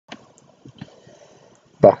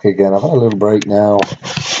back again. I've had a little break now.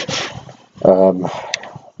 I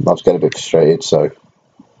was getting a bit frustrated, so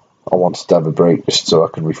I wanted to have a break just so I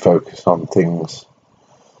can refocus on things.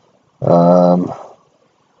 And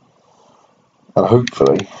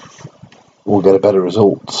hopefully we'll get a better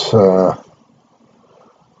result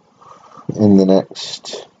in the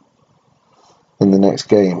next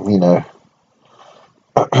game. You know,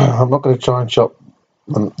 I'm not going to try and chop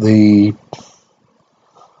the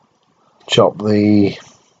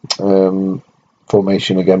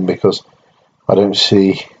formation again, because I don't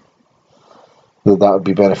see that would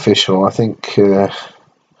be beneficial. I think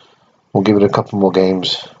we'll give it a couple more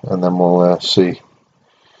games and then we'll see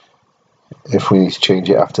if we need to change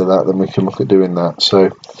it after that. Then we can look at doing that.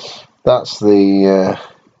 So that's the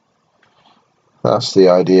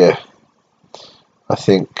idea. I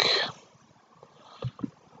think,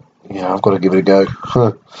 yeah, I've got to give it a go.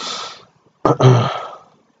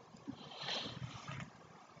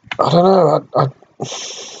 I don't know.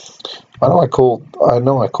 I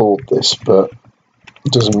know I called this, but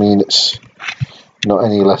it doesn't mean it's not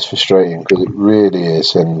any less frustrating, because it really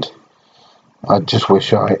is. And I just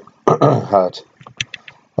wish I had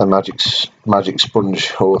a magic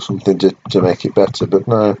sponge or something to make it better, but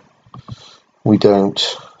no, we don't.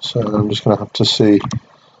 So I'm just going to have to see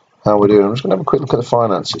how we're doing. I'm just going to have a quick look at the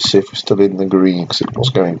finances, see if we're still in the green, because it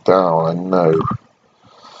was going down. I know.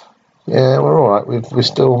 Yeah, we're all right. We're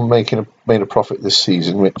still made a profit this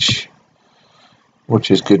season, which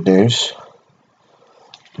is good news.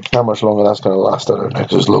 How much longer that's going to last, I don't know.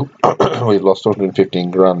 Because look, we've lost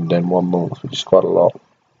 115 grand in 1 month, which is quite a lot.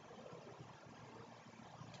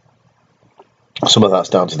 Some of that's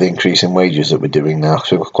down to the increase in wages that we're doing now.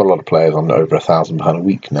 So we've got quite a lot of players on over £1,000 a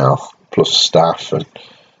week now, plus staff and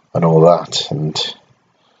all that. And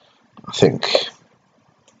I think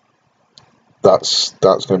that's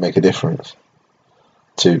going to make a difference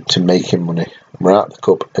to making money. We're at the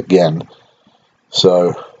cup again,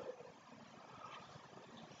 so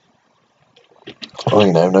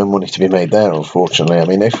no money to be made there, unfortunately. I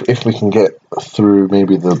mean, if we can get through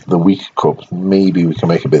maybe the weaker cups, maybe we can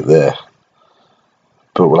make a bit there,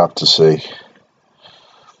 but we'll have to see,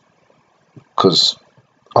 because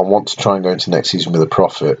I want to try and go into next season with a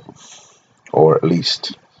profit, or at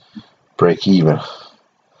least break even.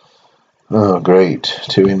 Oh, great.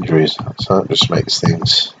 2 injuries. So that just makes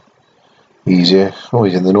things easier. Oh,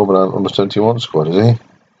 he's in the Northern Ireland Under-21 squad, is he?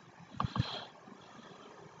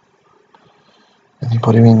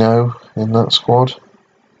 Anybody we know in that squad?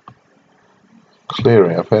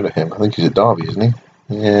 Cleary, I've heard of him. I think he's at Derby, isn't he?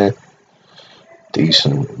 Yeah.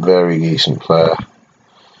 Decent. Very decent player.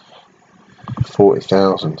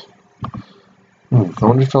 40,000. I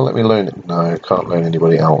wonder if they'll let me loan it. No, can't loan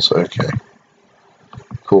anybody else. Okay.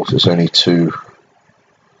 Of course, it's only two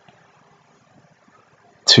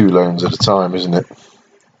loans at a time, isn't it?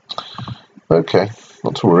 Okay,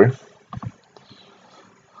 not to worry.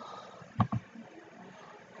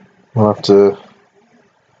 We'll have to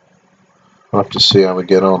see how we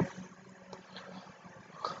get on.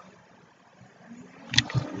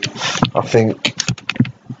 I think,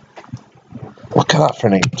 look at that for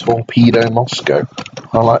a name, Torpedo Moscow.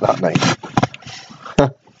 I like that name.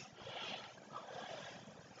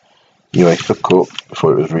 UEFA Cup,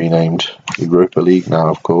 before it was renamed Europa League now,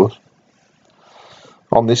 of course.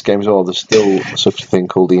 On this game as well, there's still such a thing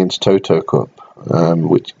called the Intertoto Cup,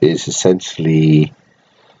 which is essentially,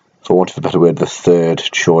 for want of a better word, the third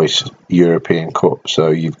choice European Cup. So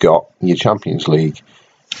you've got your Champions League,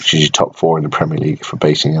 which is your top 4 in the Premier League, for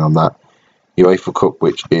basing it on that. UEFA Cup,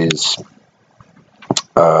 which is,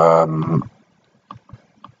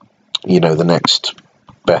 the next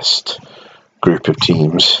best group of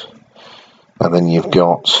teams. And then you've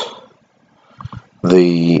got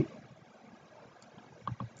the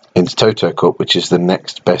Intertoto Cup, which is the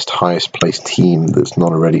next best, highest placed team that's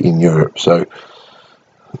not already in Europe. So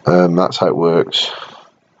that's how it works.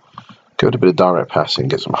 Go to a bit of direct passing,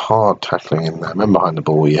 get some hard tackling in there. Men behind the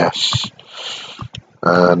ball, yes.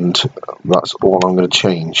 And that's all I'm going to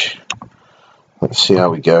change. Let's see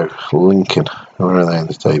how we go. Lincoln, where are they in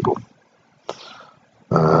the table?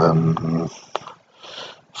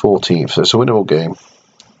 14th, so it's a winnable game.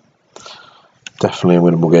 Definitely a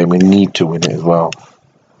winnable game. We need to win it as well.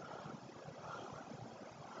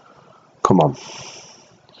 Come on.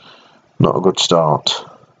 Not a good start.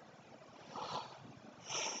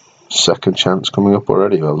 Second chance coming up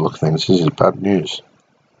already. Well, look, things, this is bad news.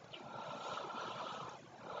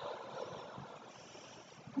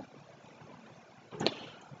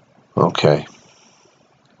 Okay.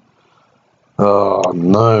 Oh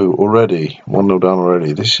no, already 1-0 down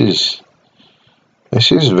already. This is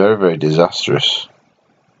very, very disastrous.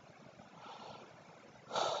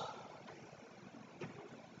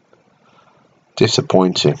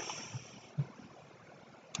 Disappointing.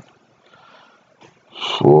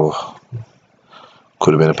 Oh,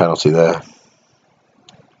 could have been a penalty there.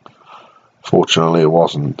 Fortunately, it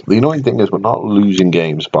wasn't. The annoying thing is we're not losing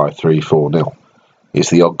games by 3-4-0. It's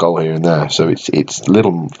the odd goal here and there, so it's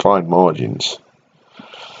little fine margins.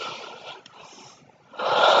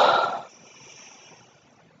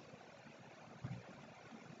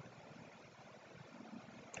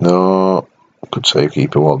 No, good save,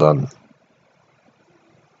 keeper. Well done.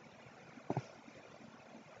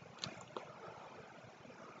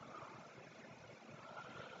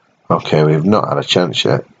 Okay, we've not had a chance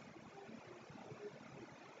yet.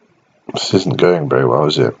 This isn't going very well,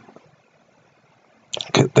 is it?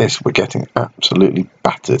 Look at this, we're getting absolutely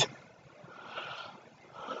battered.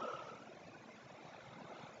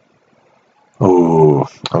 Oh,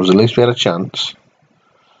 that was at least we had a chance.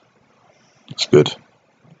 That's good.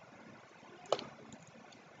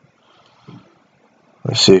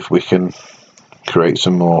 Let's see if we can create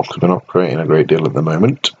some more, because we're not creating a great deal at the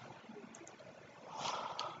moment.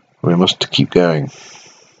 We must keep going.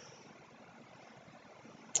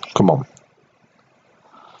 Come on.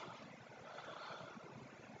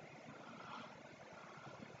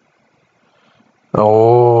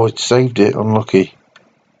 Oh, it saved it. Unlucky.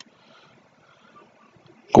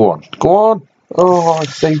 Go on. Go on. Oh, I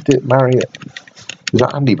saved it. Marriott. Is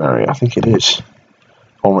that Andy Marriott? I think it is.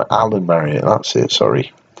 Or Alan Marriott. That's it.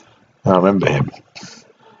 Sorry. I remember him.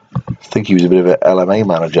 I think he was a bit of an LMA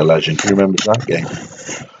manager legend. Who remembers that game?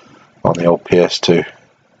 On the old PS2.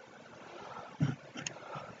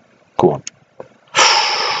 Go on.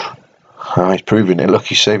 Oh, he's proving it. Look,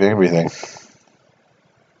 he's saving everything.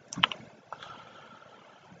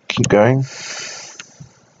 Keep going.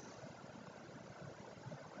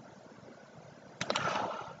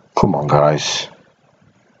 Come on, guys.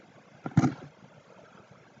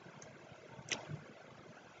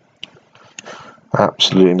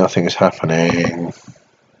 Absolutely nothing is happening.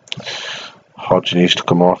 Hodge needs to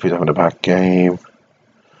come off. He's having a bad game.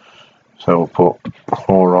 So we'll put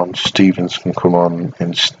Moore on. Stevens can come on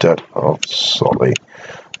instead of Solly.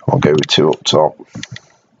 I'll go with 2 up top.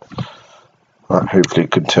 That hopefully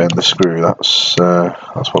could turn the screw. That's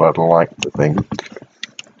what I'd like to think.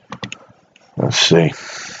 Let's see.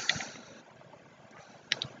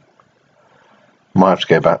 Might have to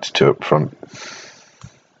go back to 2 up front.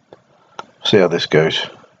 See how this goes.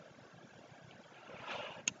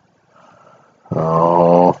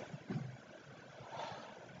 Oh,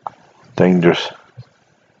 dangerous.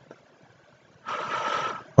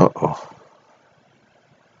 Uh-oh.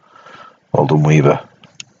 Well done, Weaver.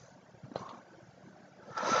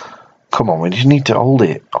 Come on, we just need to hold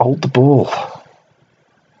it. Hold the ball.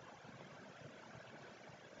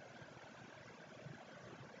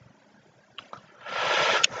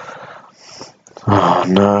 Oh,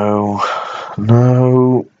 no.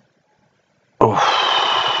 No. Oh.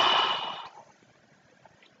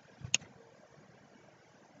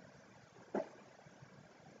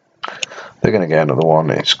 They're going to get another one.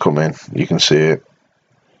 It's coming. You can see it.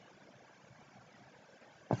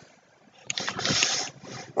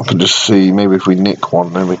 I can just see maybe if we nick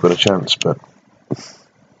one, then we've got a chance. But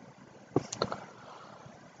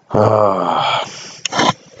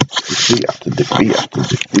defeat after defeat after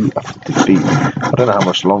defeat after defeat. I don't know how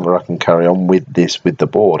much longer I can carry on with this with the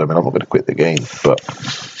board. I mean, I'm not going to quit the game, but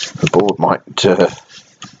the board might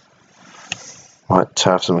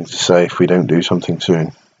have something to say if we don't do something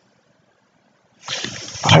soon.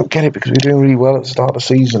 I don't get it because we're doing really well at the start of the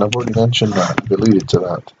season. I've already mentioned that, alluded to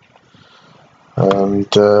that. And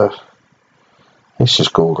it's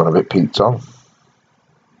just all gone a bit peaked on.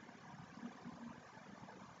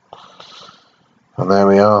 And there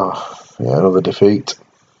we are. Yeah, another defeat.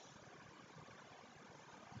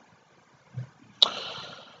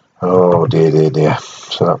 Oh dear, dear, dear.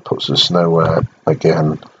 So that puts us nowhere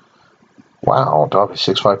again. Wow, Derby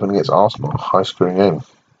 6-5 win against Arsenal. High scoring game.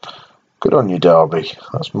 Good on you, Derby.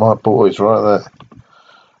 That's my boys right there.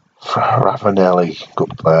 Ravanelli,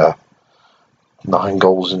 good player. 9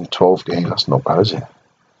 goals in 12 games. That's not bad, is it?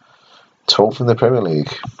 12th in the Premier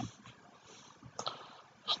League.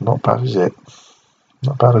 It's not bad, is it?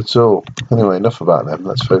 Not bad at all. Anyway, enough about them.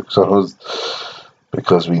 Let's focus on us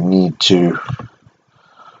because we need to.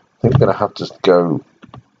 I think we're going to have to go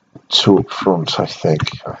 2 up front. I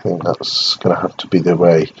think that's going to have to be the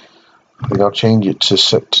way. I think I'll change it to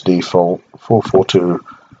set to default 4-4-2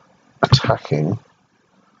 attacking.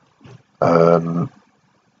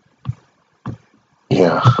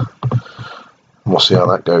 Yeah, we'll see how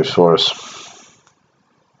that goes for us.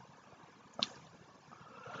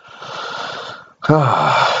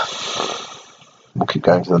 We'll keep keep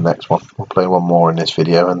going to the next one. We'll play one more in this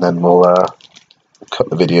video, and then we'll cut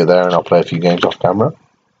the video there, and I'll play a few games off camera.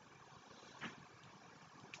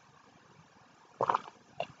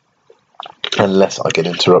 Unless I get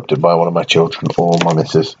interrupted by one of my children or my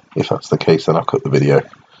missus. If that's the case, then I'll cut the video, and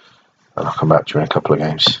I'll come back to you in a couple of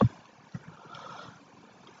games.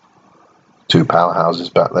 Two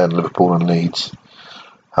powerhouses back then, Liverpool and Leeds.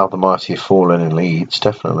 How the mighty have fallen in Leeds,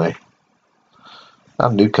 definitely.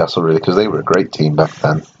 And Newcastle, really, because they were a great team back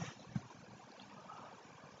then.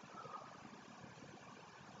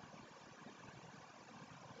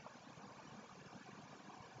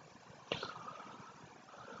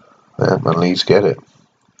 Yeah, and Leeds get it.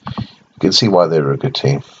 You can see why they were a good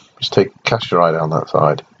team. Just cast your eye down that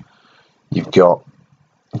side. You've got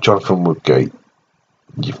Jonathan Woodgate.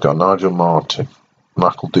 You've got Nigel Martin,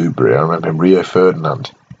 Michael Dewberry. I remember him. Rio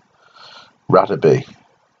Ferdinand, Radaby.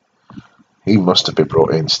 He must have been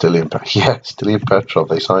brought in. Stilian Petrov.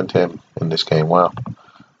 They signed him in this game. Wow,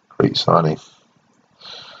 great signing.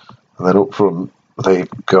 And then up front, they've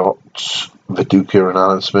got Viduka and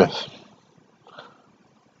Alan Smith.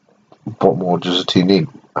 What more does a team need?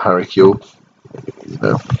 Harry Kewell. You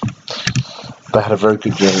know, they had a very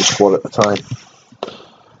good young squad at the time,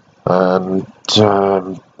 and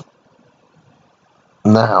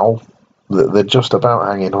now they're just about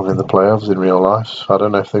hanging on in the playoffs in real life. I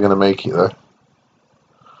don't know if they're going to make it though.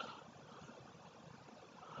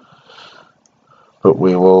 But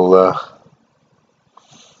we will.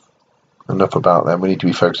 Enough about them. We need to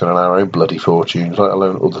be focusing on our own bloody fortunes, let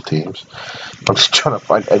alone other teams. I'm just trying to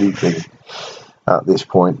find anything at this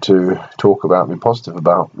point to talk about and be positive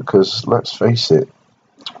about, because let's face it,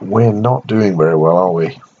 we're not doing very well, are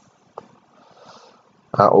we?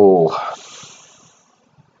 At all.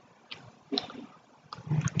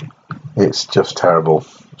 It's just terrible.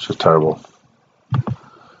 It's just terrible.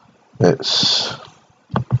 It's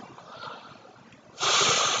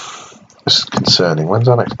concerning. When's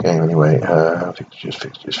our next game anyway?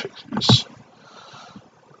 Fixtures.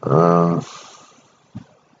 Oh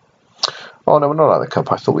no, we're not at the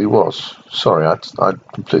cup. I thought we was. Sorry, I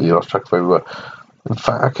completely lost track of where we were. In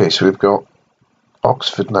fact, okay, so we've got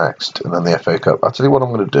Oxford next, and then the FA Cup. I'll tell you what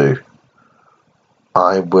I'm going to do.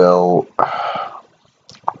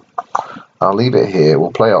 I'll leave it here.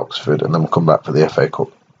 We'll play Oxford, and then we'll come back for the FA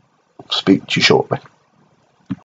Cup. Speak to you shortly.